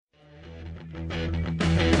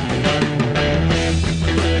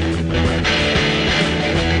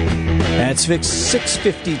It's Fix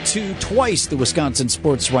 652, twice the Wisconsin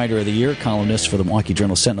Sportswriter of the Year. Columnist for the Milwaukee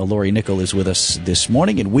Journal-Sentinel, Lori Nickel, is with us this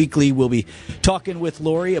morning. And weekly, we'll be talking with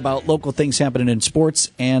Lori about local things happening in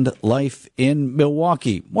sports and life in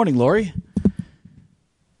Milwaukee. Morning, Lori.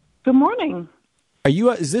 Good morning.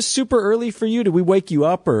 Is this super early for you? Did we wake you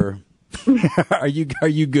up, or are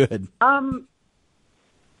you good?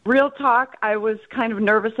 Real talk, I was kind of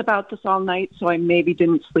nervous about this all night, so I maybe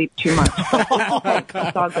didn't sleep too much. Okay,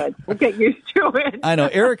 it's all good. We'll get used to it. I know.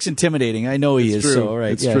 Eric's intimidating. I know he is. True. So, all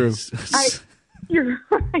right. It's true. You're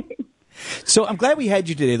right. So I'm glad we had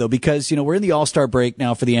you today, though, because, we're in the All-Star break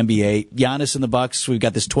now for the NBA. Giannis and the Bucks, we've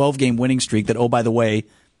got this 12-game winning streak that, oh, by the way,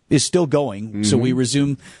 is still going. Mm-hmm. So we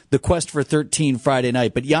resume the quest for 13 Friday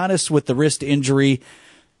night. But Giannis with the wrist injury,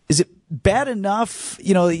 is it bad enough?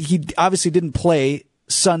 He obviously didn't play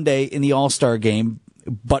Sunday in the All-Star game,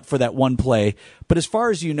 but for that one play. But as far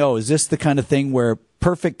as you know, is this the kind of thing where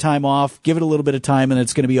perfect time off, give it a little bit of time, and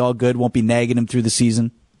it's going to be all good, won't be nagging him through the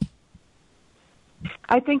season?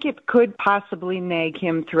 I think it could possibly nag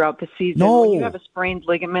him throughout the season. No. When you have a sprained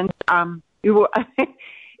ligament,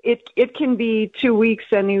 it can be 2 weeks,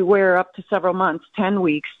 anywhere up to several months, 10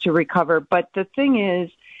 weeks to recover. But the thing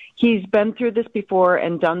is, he's been through this before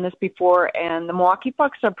and done this before, and the Milwaukee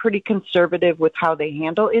Bucks are pretty conservative with how they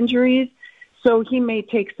handle injuries. So he may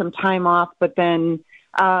take some time off, but then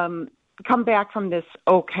come back from this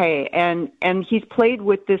okay. And he's played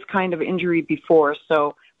with this kind of injury before,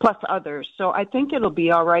 so plus others. So I think it'll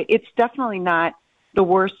be all right. It's definitely not the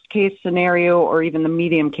worst case scenario or even the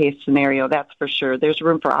medium case scenario, that's for sure. There's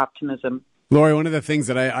room for optimism. Lori, one of the things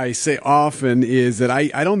that I say often is that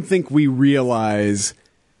I don't think we realize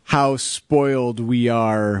how spoiled we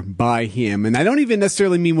are by him. And I don't even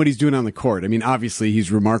necessarily mean what he's doing on the court. I mean, obviously,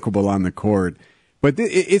 he's remarkable on the court. But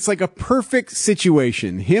it's like a perfect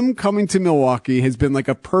situation. Him coming to Milwaukee has been like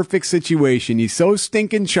a perfect situation. He's so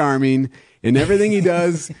stinking charming, and everything he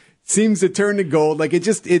does seems to turn to gold. Like,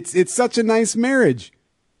 it's such a nice marriage.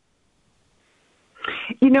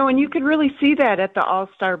 And you could really see that at the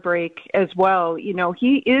All-Star break as well.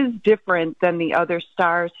 He is different than the other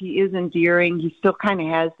stars. He is endearing. He still kind of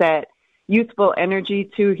has that youthful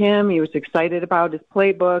energy to him. He was excited about his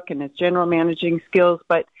playbook and his general managing skills.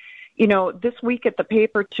 But, this week at the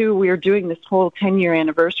paper, too, we are doing this whole 10-year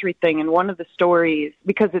anniversary thing. And one of the stories,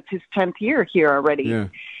 because it's his 10th year here already, yeah.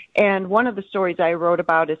 And one of the stories I wrote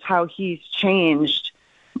about is how he's changed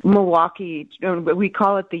Milwaukee. We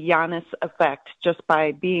call it the Giannis effect, just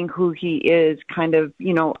by being who he is, kind of,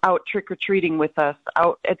 out trick-or-treating with us,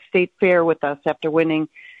 out at State Fair with us after winning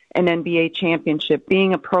an NBA championship,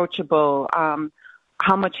 being approachable,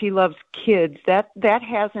 how much he loves kids. That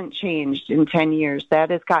hasn't changed in 10 years. That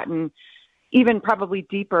has gotten even probably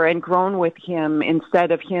deeper and grown with him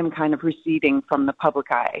instead of him kind of receding from the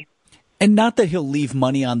public eye. And not that he'll leave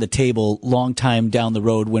money on the table long time down the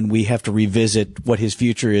road when we have to revisit what his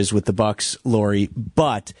future is with the Bucks, Lori.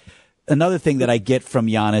 But another thing that I get from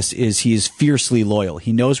Giannis is he is fiercely loyal.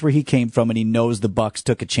 He knows where he came from, and he knows the Bucks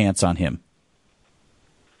took a chance on him.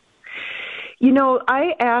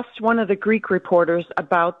 I asked one of the Greek reporters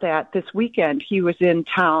about that this weekend. He was in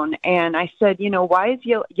town, and I said, why is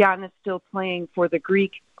Giannis still playing for the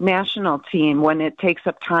Greek national team when it takes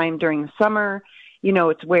up time during the summer?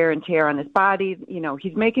 It's wear and tear on his body.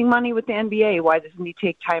 He's making money with the NBA. Why doesn't he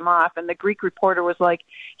take time off? And the Greek reporter was like,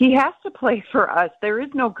 he has to play for us. There is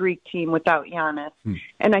no Greek team without Giannis.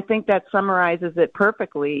 And I think that summarizes it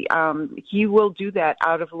perfectly. He will do that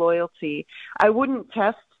out of loyalty. I wouldn't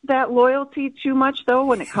test that loyalty too much, though,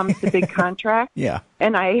 when it comes to big contracts. Yeah.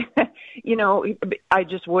 And I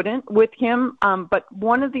just wouldn't with him. But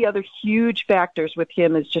one of the other huge factors with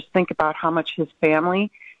him is just think about how much his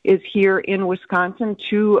family is here in Wisconsin.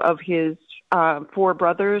 2 of his 4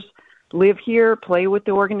 brothers live here, play with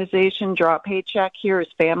the organization, draw a paycheck here. His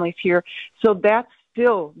family's here. So that's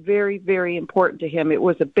still very, very important to him. It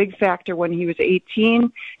was a big factor when he was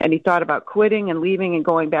 18 and he thought about quitting and leaving and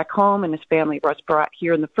going back home, and his family was brought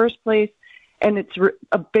here in the first place. And it's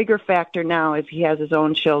a bigger factor now as he has his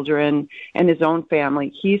own children and his own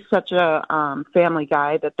family. He's such a family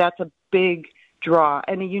guy that's a big draw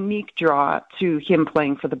and a unique draw to him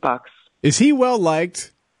playing for the Bucks. Is he well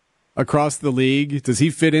liked across the league? Does he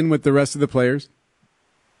fit in with the rest of the players?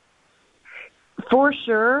 For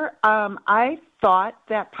sure. I thought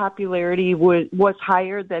that popularity was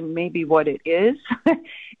higher than maybe what it is.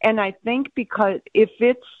 And I think because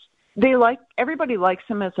everybody likes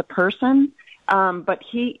him as a person, But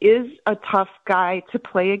he is a tough guy to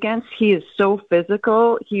play against. He is so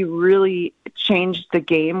physical. He really changed the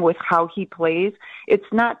game with how he plays. It's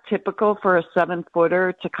not typical for a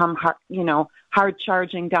 7-footer to come, hard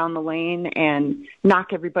charging down the lane and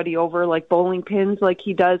knock everybody over like bowling pins like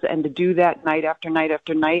he does, and to do that night after night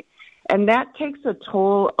after night. And that takes a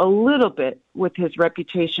toll a little bit with his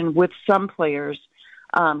reputation with some players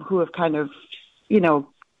who have kind of,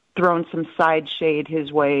 thrown some side shade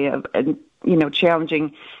his way of,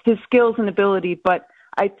 challenging his skills and ability. But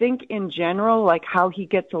I think in general, like how he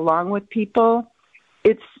gets along with people,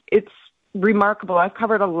 it's remarkable. I've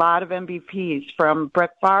covered a lot of MVPs, from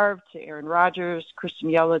Brett Favre to Aaron Rodgers, Christian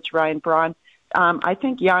Yelich, Ryan Braun. I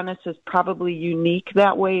think Giannis is probably unique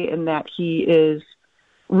that way, in that he is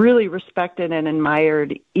really respected and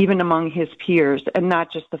admired even among his peers and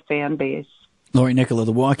not just the fan base. Lori Nicola,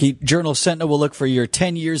 the Milwaukee Journal-Sentinel, will look for your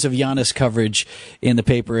 10 years of Giannis coverage in the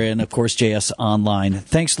paper and, of course, JS Online.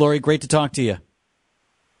 Thanks, Lori. Great to talk to you.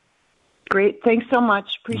 Great. Thanks so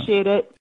much. Appreciate it.